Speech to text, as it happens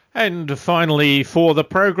And finally, for the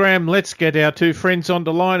program, let's get our two friends on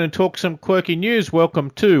the line and talk some quirky news.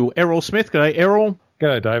 Welcome to Errol Smith. G'day, Errol.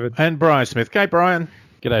 G'day, David. And Brian Smith. G'day, Brian.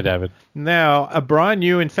 G'day, David. Now, Brian,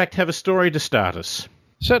 you in fact have a story to start us.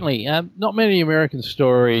 Certainly. Not many American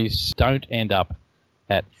stories don't end up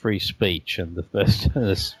at free speech and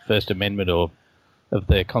the First Amendment of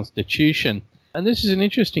the Constitution. And this is an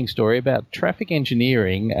interesting story about traffic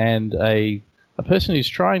engineering and a person who's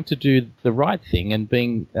trying to do the right thing and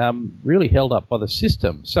being really held up by the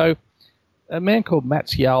system. So a man called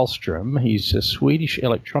Mats Hjelström, he's a Swedish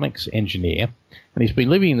electronics engineer, and he's been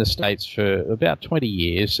living in the States for about 20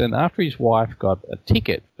 years. And after his wife got a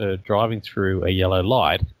ticket for driving through a yellow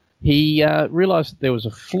light, he realized that there was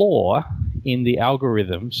a flaw in the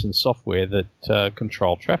algorithms and software that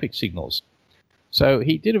control traffic signals. So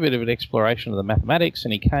he did a bit of an exploration of the mathematics,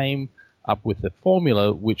 and he came up with a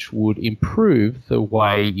formula which would improve the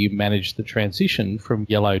way you manage the transition from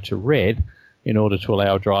yellow to red in order to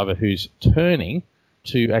allow a driver who's turning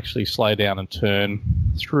to actually slow down and turn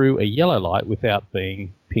through a yellow light without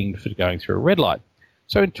being pinged for going through a red light.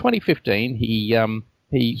 So in 2015,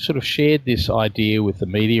 he sort of shared this idea with the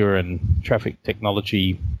media and traffic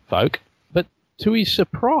technology folk. But to his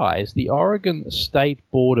surprise, the Oregon State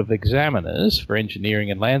Board of Examiners for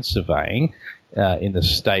Engineering and Land Surveying in the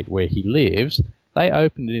state where he lives, they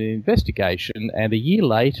opened an investigation, and a year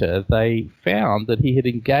later they found that he had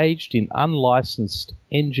engaged in unlicensed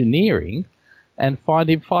engineering and fined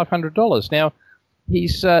him $500. Now,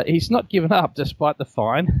 he's not given up despite the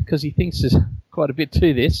fine, because he thinks there's quite a bit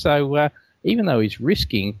to this. So even though he's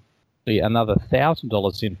risking another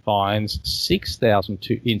 $1,000 in fines,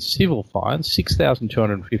 $6,000 in civil fines,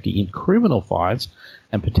 $6,250 in criminal fines,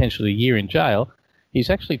 and potentially a year in jail, he's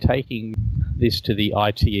actually taking this to the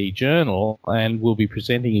ITE Journal and will be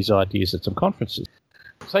presenting his ideas at some conferences.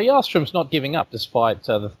 So Hjelström's not giving up despite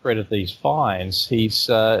the threat of these fines.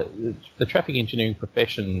 The traffic engineering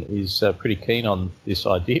profession is pretty keen on this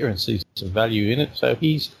idea and sees some value in it. So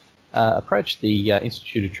he's approached the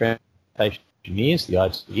Institute of Transportation Engineers, the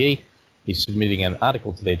ITE. He's submitting an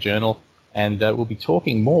article to their journal, and we'll be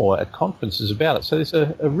talking more at conferences about it. So there's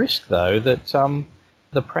a risk, though, that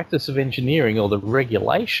the practice of engineering or the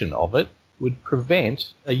regulation of it would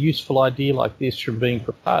prevent a useful idea like this from being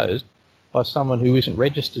proposed by someone who isn't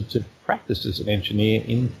registered to practice as an engineer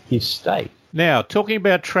in his state. Now, talking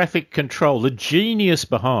about traffic control, the genius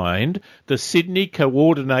behind the Sydney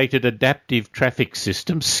Coordinated Adaptive Traffic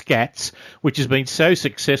System, SCATS, which has been so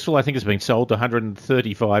successful, I think it's been sold to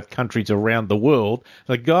 135 countries around the world.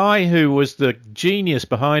 The guy who was the genius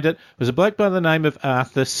behind it was a bloke by the name of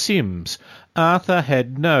Arthur Sims. Arthur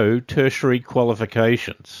had no tertiary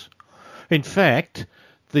qualifications. In fact,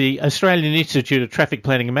 the Australian Institute of Traffic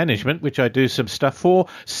Planning and Management, which I do some stuff for,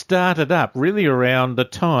 started up really around the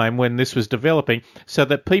time when this was developing, so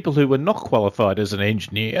that people who were not qualified as an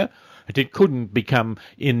engineer couldn't become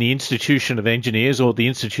in the Institution of Engineers or the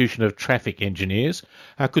Institution of Traffic Engineers,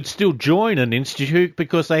 could still join an institute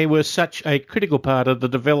because they were such a critical part of the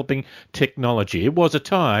developing technology. It was a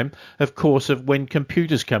time, of course, of when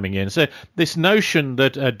computers coming in. So this notion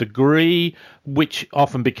that a degree, which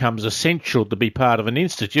often becomes essential to be part of an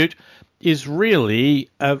institute, is really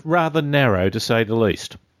rather narrow, to say the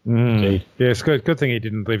least. Indeed. Yes, good thing he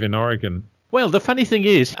didn't live in Oregon. Well, the funny thing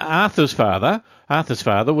is, Arthur's father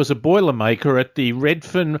was a boilermaker at the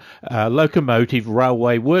Redfern Locomotive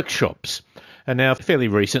Railway Workshops. And now, fairly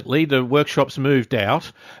recently, the workshops moved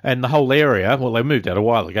out, and the whole area, well, they moved out a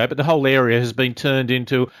while ago, but the whole area has been turned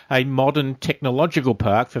into a modern technological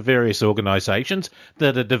park for various organisations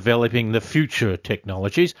that are developing the future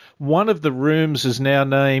technologies. One of the rooms is now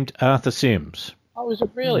named Arthur Sims. Oh, is it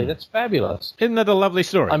really? That's fabulous. Isn't that a lovely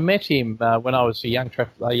story? I met him when I was a young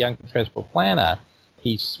transport planner.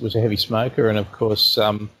 He was a heavy smoker, and of course,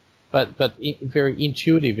 but very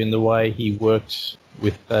intuitive in the way he worked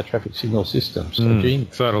with traffic signal systems.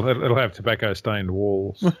 So it'll have tobacco-stained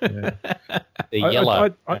walls. Yeah. The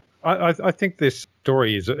yellow. I think this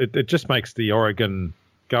story it just makes the Oregon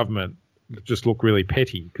government just look really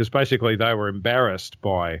petty, because basically they were embarrassed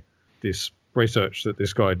by this research that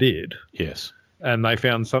this guy did. Yes. And they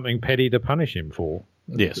found something petty to punish him for.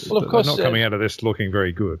 Yes. Well, of course, they're not coming out of this looking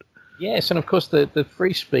very good. Yes, and of course the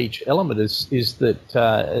free speech element is that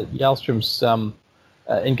Hjelström's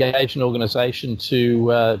engaged an organisation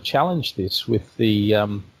to challenge this with the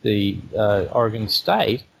Oregon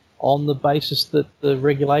State on the basis that the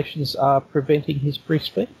regulations are preventing his free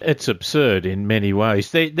speech? It's absurd in many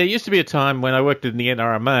ways. There used to be a time when I worked in the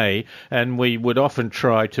NRMA and we would often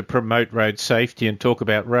try to promote road safety and talk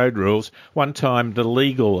about road rules. One time the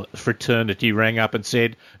legal fraternity rang up and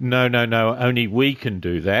said, no, only we can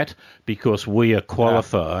do that because we are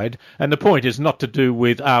qualified. And the point is not to do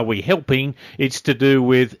with are we helping, it's to do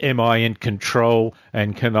with am I in control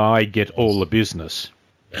and can I get all the business.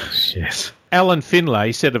 Yes. Alan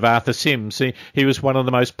Finlay said of Arthur Sims, he was one of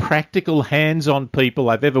the most practical, hands-on people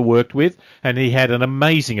I've ever worked with, and he had an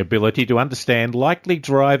amazing ability to understand likely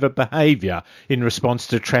driver behaviour in response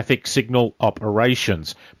to traffic signal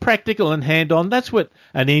operations. Practical and hand-on, that's what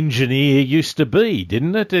an engineer used to be,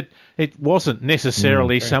 didn't it? It wasn't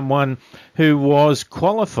necessarily someone who was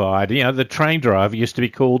qualified. You know, the train driver used to be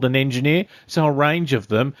called an engineer. There's a whole range of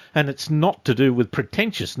them, and it's not to do with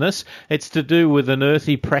pretentiousness. It's to do with an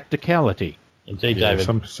earthy practicality. Indeed, David.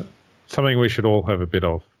 Something we should all have a bit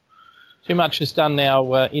of. Too much is done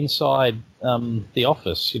now inside the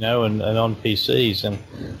office, and on PCs.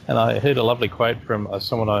 And I heard a lovely quote from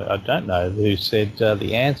someone I don't know who said,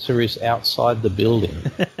 the answer is outside the building.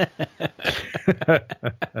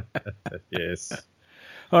 Yes.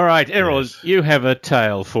 All right, Errol, you have a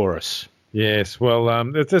tale for us. Yes, well,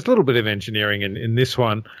 there's a little bit of engineering in this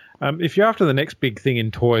one. If you're after the next big thing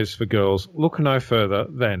in toys for girls, look no further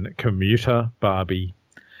than Commuter Barbie.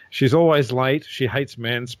 She's always late, she hates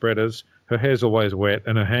man-spreaders, her hair's always wet,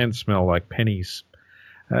 and her hands smell like pennies.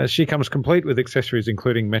 She comes complete with accessories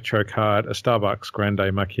including Metro Card, a Starbucks Grande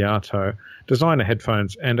Macchiato, designer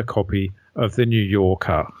headphones, and a copy of The New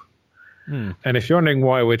Yorker. And if you're wondering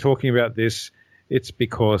why we're talking about this, it's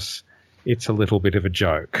because it's a little bit of a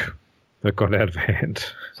joke that got out of hand.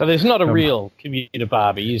 So there's not a real Commuter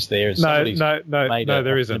Barbie, is there? No,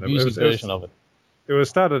 there isn't. An amusing version of it. It was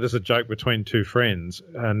started as a joke between two friends,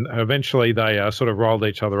 and eventually they sort of rolled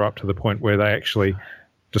each other up to the point where they actually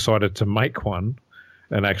decided to make one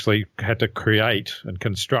and actually had to create and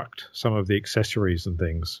construct some of the accessories and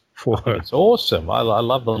things for her. It's awesome. I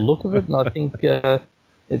love the look of it, and I think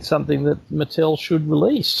it's something that Mattel should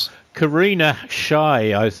release. Karina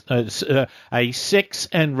Shai, a sex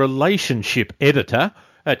and relationship editor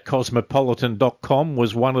at cosmopolitan.com,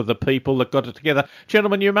 was one of the people that got it together.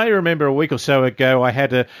 Gentlemen, you may remember a week or so ago I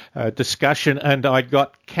had a discussion and I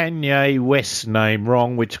got Kanye West's name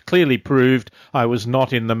wrong, which clearly proved I was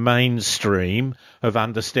not in the mainstream of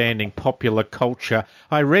understanding popular culture.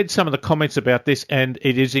 I read some of the comments about this and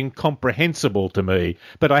it is incomprehensible to me,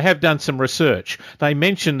 but I have done some research. They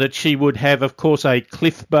mentioned that she would have, of course, a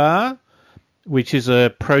Cliff Bar, which is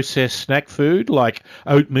a processed snack food like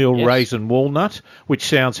oatmeal, raisin, walnut, which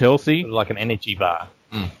sounds healthy. Like an energy bar.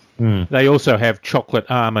 They also have chocolate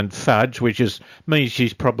almond fudge, which means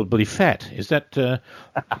she's probably fat. Is that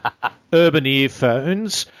Urban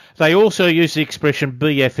Earphones? They also use the expression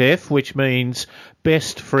BFF, which means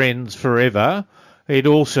best friends forever. It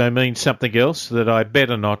also means something else that I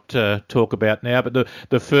better not talk about now, but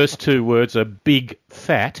the first two words are big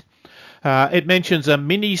fat. It mentions a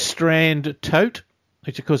mini-strand tote,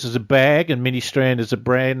 which of course is a bag, and mini-strand is a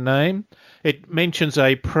brand name. It mentions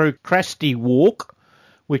a procrasti walk,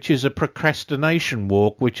 which is a procrastination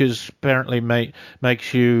walk, which is apparently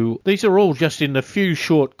makes you... These are all just in a few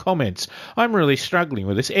short comments. I'm really struggling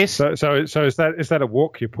with this. So is that a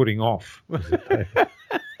walk you're putting off?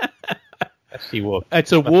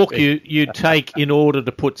 It's a walk you take in order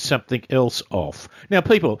to put something else off. Now,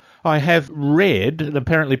 people, I have read, and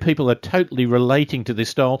apparently people are totally relating to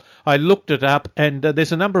this doll. I looked it up, and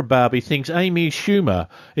there's a number of Barbie things. Amy Schumer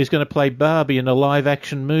is going to play Barbie in a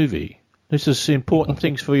live-action movie. This is important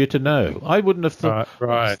things for you to know. I wouldn't have thought...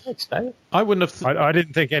 Right. I wouldn't have... I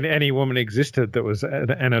didn't think any woman existed that was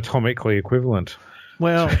anatomically equivalent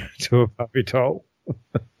to a Barbie doll.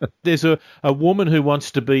 There's a woman who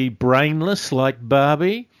wants to be brainless like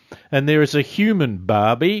Barbie, and there is a human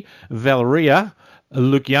Barbie, Valeria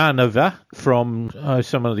Lukyanova, from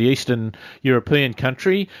some of the Eastern European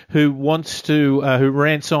country, who wants to, who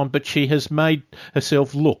rants on, but she has made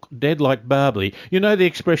herself look dead like Barbie. You know the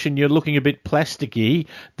expression, you're looking a bit plasticky?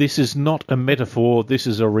 This is not a metaphor, this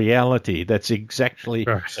is a reality. That's exactly...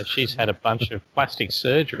 So she's had a bunch of plastic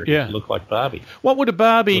surgery to look like Barbie. What would a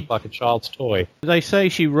Barbie... Look like a child's toy. They say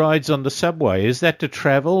she rides on the subway. Is that to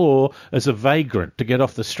travel or as a vagrant to get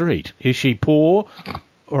off the street? Is she poor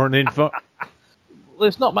or an...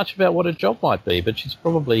 There's not much about what her job might be, but she's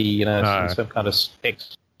probably, some kind of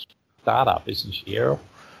sex startup, isn't she, Errol?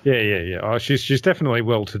 Yeah. Oh, she's definitely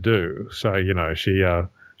well-to-do. So, she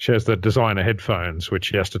She has the designer headphones, which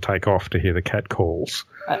she has to take off to hear the cat calls.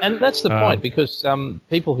 And that's the point, because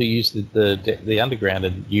people who use the underground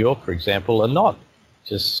in New York, for example, are not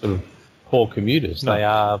just sort of poor commuters. No. They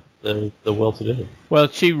are the well-to-do. Well,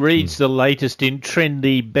 she reads the latest in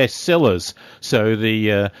trendy bestsellers, so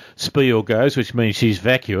the spiel goes, which means she's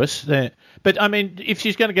vacuous. But, I mean, if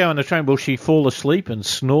she's going to go on the train, will she fall asleep and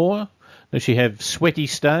snore? Does she have sweaty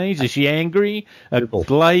stains? Is she angry? A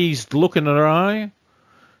glazed look in her eye?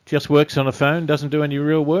 Just works on a phone, doesn't do any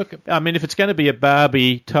real work? I mean, if it's going to be a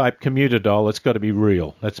Barbie-type commuter doll, it's got to be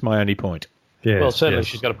real. That's my only point. Yes, well, certainly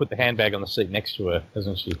she's got to put the handbag on the seat next to her,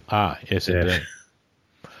 hasn't she? Ah, yes, indeed.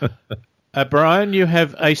 Brian, you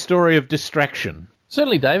have a story of distraction.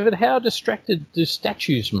 Certainly, David. How distracted do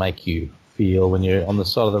statues make you feel when you're on the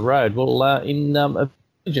side of the road? Well, in a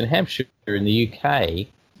village in Hampshire in the UK,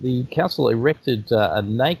 the council erected a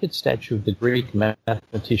naked statue of the Greek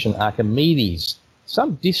mathematician Archimedes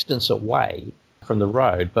some distance away from the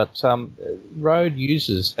road, but road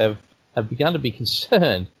users have begun to be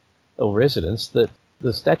concerned, or residents, that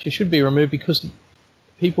the statue should be removed because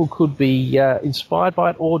people could be inspired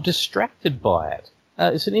by it or distracted by it.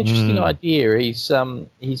 It's an interesting idea. It's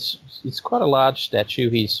quite a large statue.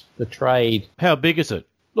 He's portrayed. How big is it?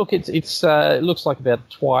 Look, it looks like about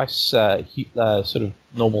twice sort of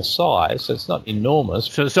normal size, so it's not enormous.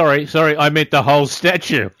 So sorry, I meant the whole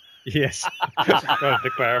statue. Yes, just wanted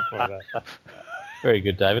to clarify that. Very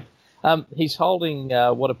good, David. He's holding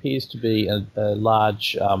what appears to be a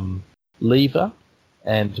large lever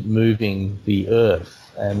and moving the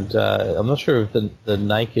earth. And I'm not sure of the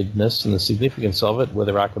nakedness and the significance of it,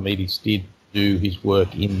 whether Archimedes did do his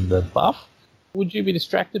work in the buff. Would you be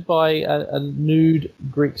distracted by a nude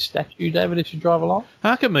Greek statue, David, if you drive along?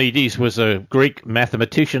 Archimedes was a Greek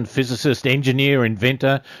mathematician, physicist, engineer,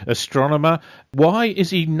 inventor, astronomer. Why is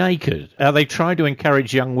he naked? Are they trying to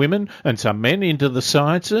encourage young women and some men into the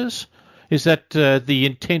sciences? Is that the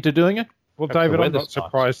intent of doing it? Well, David, I'm not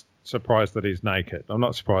surprised that he's naked. I'm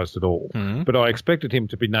not surprised at all. Mm-hmm. But I expected him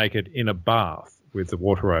to be naked in a bath with the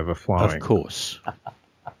water overflowing. Of course.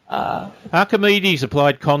 Archimedes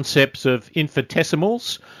applied concepts of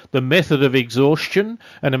infinitesimals, the method of exhaustion,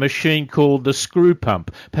 and a machine called the screw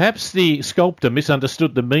pump. Perhaps the sculptor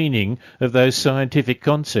misunderstood the meaning of those scientific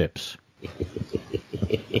concepts.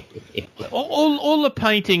 All the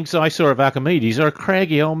paintings I saw of Archimedes are a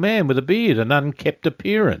craggy old man with a beard and unkempt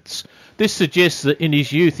appearance. This suggests that in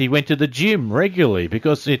his youth he went to the gym regularly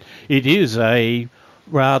because it is a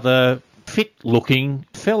rather fit-looking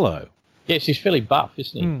fellow. Yes, he's fairly buff,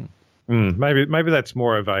 isn't he? Maybe that's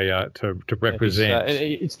more of a to represent.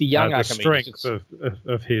 It's the young Archimedes. Strength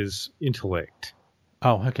of his intellect.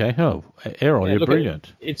 Oh, okay. Oh, Errol, you're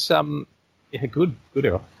brilliant. It's good,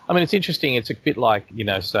 Errol. I mean, it's interesting. It's a bit like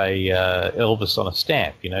say Elvis on a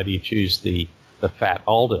stamp. Do you choose the fat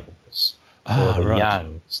old Elvis or the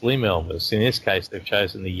young slim Elvis? In this case, they've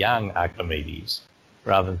chosen the young Archimedes,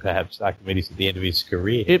 rather than perhaps Archimedes at the end of his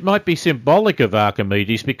career. It might be symbolic of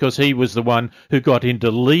Archimedes because he was the one who got into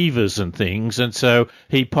levers and things, and so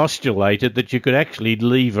he postulated that you could actually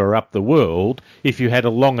lever up the world if you had a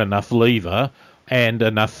long enough lever and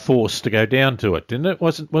enough force to go down to it, didn't it?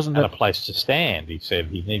 Wasn't that a place to stand? He said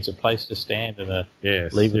he needs a place to stand and a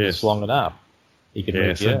lever that's long enough. He could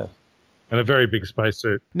move the earth. And a very big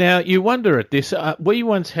spacesuit. Now, you wonder at this. We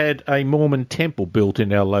once had a Mormon temple built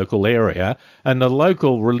in our local area, and the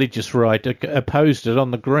local religious right opposed it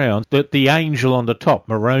on the ground that the angel on the top,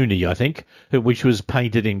 Moroni, I think, which was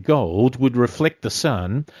painted in gold, would reflect the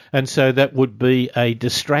sun, and so that would be a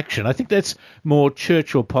distraction. I think that's more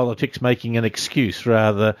church or politics making an excuse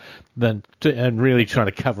rather than and really trying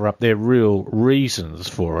to cover up their real reasons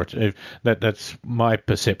for it. That's my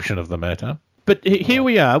perception of the matter. But here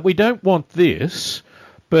we are. We don't want this,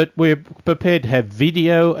 but we're prepared to have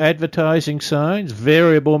video advertising signs,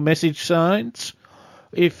 variable message signs.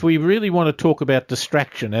 If we really want to talk about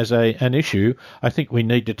distraction as an issue, I think we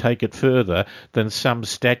need to take it further than some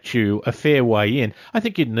statue a fair way in. I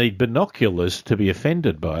think you'd need binoculars to be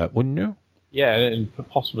offended by it, wouldn't you? Yeah, and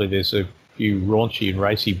possibly there's a few raunchy and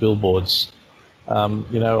racy billboards,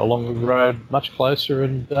 along the road much closer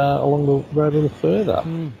and along the road a little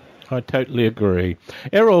further. I totally agree.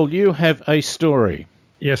 Errol, you have a story.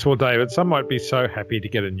 Yes, well, David, some might be so happy to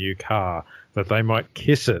get a new car that they might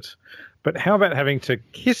kiss it. But how about having to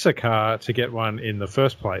kiss a car to get one in the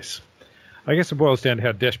first place? I guess it boils down to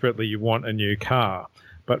how desperately you want a new car.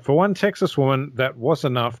 But for one Texas woman, that was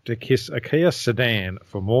enough to kiss a Kia sedan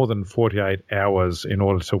for more than 48 hours in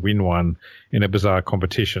order to win one in a bizarre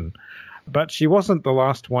competition. But she wasn't the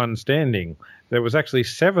last one standing. There was actually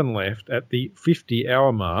 7 left at the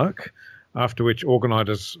 50-hour mark after which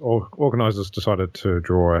organisers decided to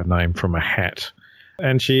draw a name from a hat.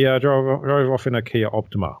 And she drove off in a Kia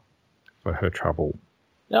Optima for her trouble.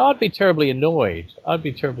 Now, I'd be terribly annoyed.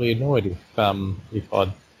 If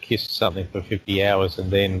I'd kissed something for 50 hours and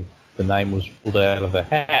then the name was pulled out of the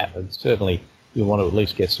hat. And certainly you want to at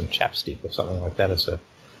least get some chapstick or something like that as a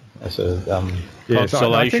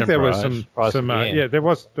consolation I think there prize. was some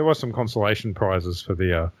there was some consolation prizes for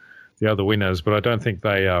the other winners, but I don't think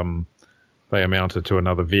they amounted to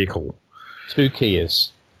another vehicle. 2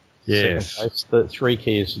 Kias. Yes. The 3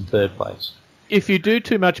 Kias in third place. If you do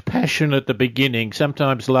too much passion at the beginning,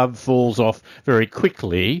 sometimes love falls off very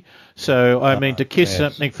quickly. So, I mean, to kiss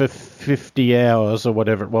something for 50 hours or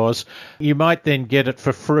whatever it was, you might then get it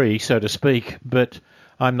for free, so to speak, but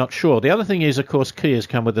I'm not sure. The other thing is, of course, Kias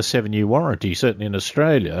come with a 7-year warranty, certainly in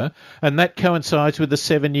Australia, and that coincides with the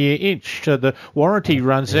 7-year inch. So the warranty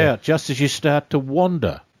runs out just as you start to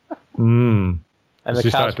wander. And so the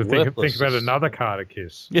you car's start to think about another car to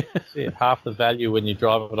kiss. Yeah, half the value when you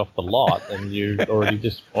drive it off the lot, and you're already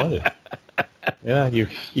disappointed. Yeah,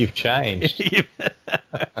 you've changed.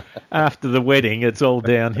 After the wedding, it's all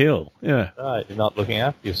downhill. Yeah, Right, you're not looking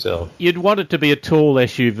after yourself. you'd want it to be a tall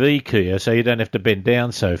SUV Kia, so you don't have to bend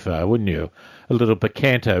down so far, wouldn't you? A little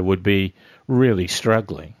Picanto would be really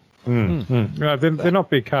struggling. No, they're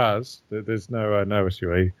not big cars. There's no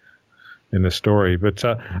SUV in the story, but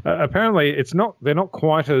apparently they're not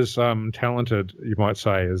quite as talented, you might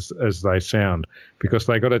say, as they sound, because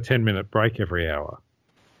they got a 10-minute break every hour.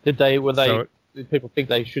 Did people think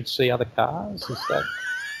they should see other cars? Is that...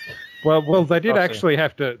 Well, they did actually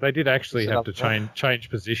have to change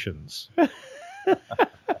positions.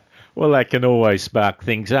 Well, that can always spark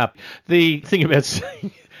things up. The thing about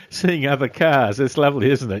seeing other cars, it's lovely,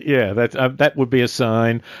 isn't it? Yeah, that would be a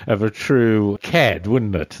sign of a true cad,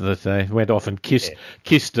 wouldn't it? That they went off and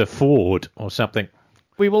kissed a Ford or something.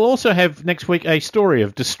 We will also have next week a story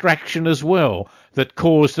of distraction as well that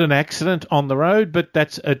caused an accident on the road, but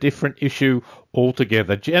that's a different issue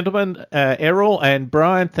altogether. Gentlemen, Errol and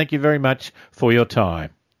Brian, thank you very much for your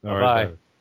time. All right. Bye.